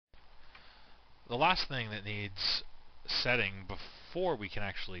the last thing that needs setting before we can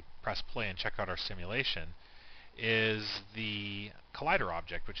actually press play and check out our simulation is the collider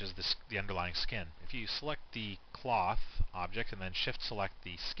object, which is the underlying skin. If you select the cloth object and then shift select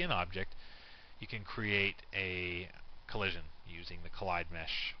the skin object, you can create a collision using the collide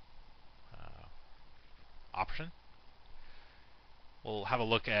mesh option. We'll have a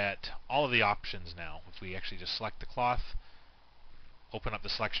look at all of the options now. If we actually just select the cloth, open up the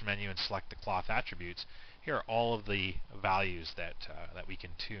selection menu and select the cloth attributes, here are all of the values that we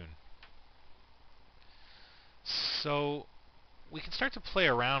can tune. So we can start to play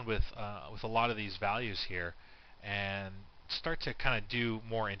around with a lot of these values here and start to kind of do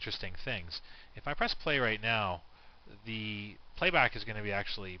more interesting things. If I press play right now, the playback is going to be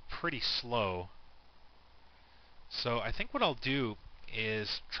actually pretty slow. So I think what I'll do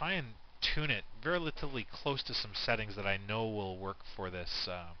is try and tune it relatively close to some settings that I know will work for this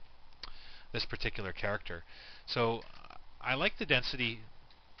this particular character. So I like the density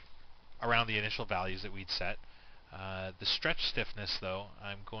around the initial values that we'd set. The stretch stiffness, though,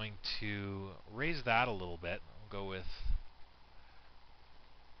 I'm going to raise that a little bit. I'll go with,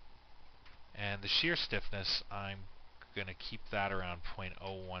 and the shear stiffness, I'm going to keep that around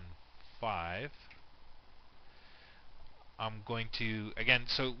 0.015. I'm going to, again,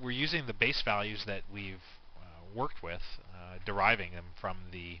 so we're using the base values that we've worked with, deriving them from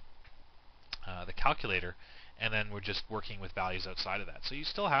the calculator, and then we're just working with values outside of that. So you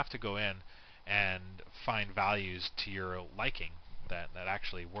still have to go in and find values to your liking that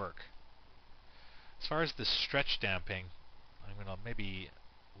actually work. As far as the stretch damping, I'm going to maybe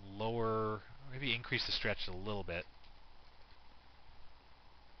increase the stretch a little bit.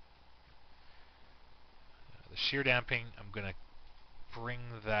 The shear damping, I'm going to bring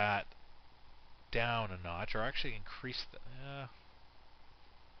that down a notch, or actually increase the...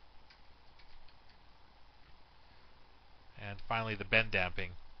 and finally the bend damping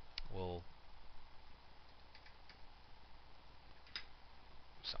will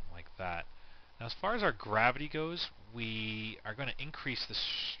something like that. Now as far as our gravity goes, we are going to increase the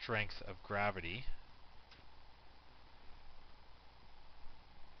strength of gravity.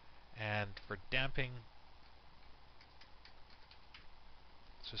 And for damping,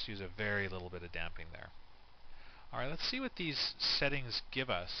 let's just use a very little bit of damping there. Alright, let's see what these settings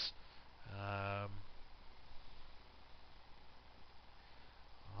give us.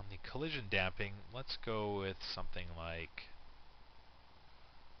 On the collision damping, let's go with something like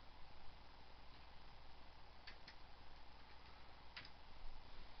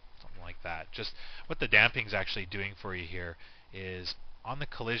that. Just what the damping is actually doing for you here is on the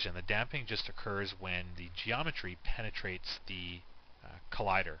collision, the damping just occurs when the geometry penetrates the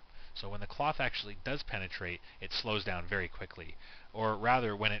collider. So when the cloth actually does penetrate, it slows down very quickly. Or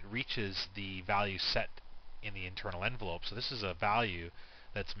rather, when it reaches the value set in the internal envelope. So this is a value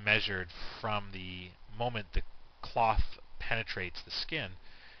that's measured from the moment the cloth penetrates the skin,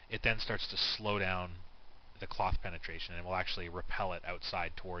 it then starts to slow down the cloth penetration and will actually repel it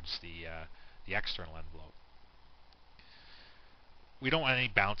outside towards the external envelope. We don't want any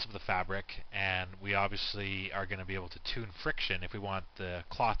bounce of the fabric, and we obviously are going to be able to tune friction if we want the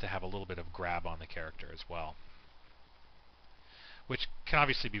cloth to have a little bit of grab on the character as well, which can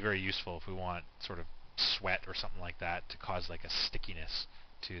obviously be very useful if we want sort of sweat or something like that to cause like a stickiness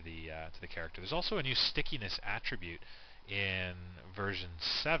to the character. There's also a new stickiness attribute in version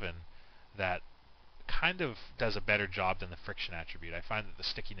 7 that kind of does a better job than the friction attribute. I find that the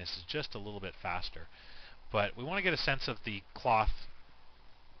stickiness is just a little bit faster, but we want to get a sense of the cloth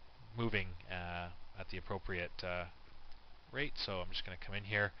moving at the appropriate rate. So I'm just going to come in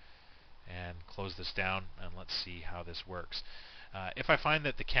here and close this down, and let's see how this works. If I find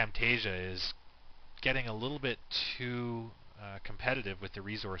that the Camtasia is getting a little bit too competitive with the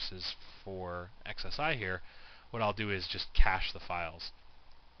resources for XSI here, what I'll do is just cache the files.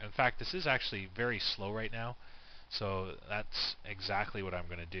 In fact, this is actually very slow right now, so that's exactly what I'm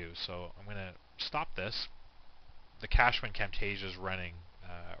going to do. So I'm going to stop this. The cache when Camtasia is running,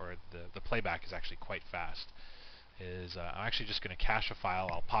 or the playback is actually quite fast. I'm actually just going to cache a file.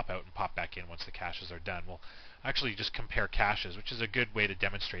 I'll pop out and pop back in once the caches are done. We'll actually just compare caches, which is a good way to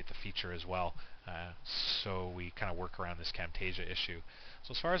demonstrate the feature as well. So we kind of work around this Camtasia issue.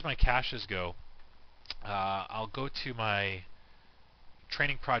 So as far as my caches go, I'll go to my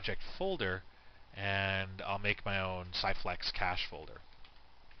training project folder, and I'll make my own Cyflex cache folder.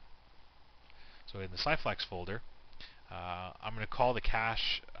 So in the Cyflex folder, I'm going to call the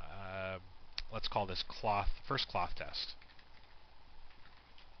cache, let's call this first cloth test.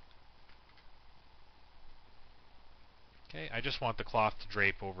 Okay, I just want the cloth to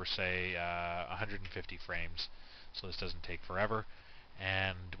drape over, say, 150 frames, so this doesn't take forever,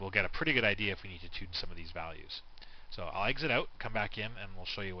 and we'll get a pretty good idea if we need to tune some of these values. So I'll exit out, come back in, and we'll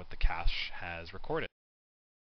show you what the cache has recorded.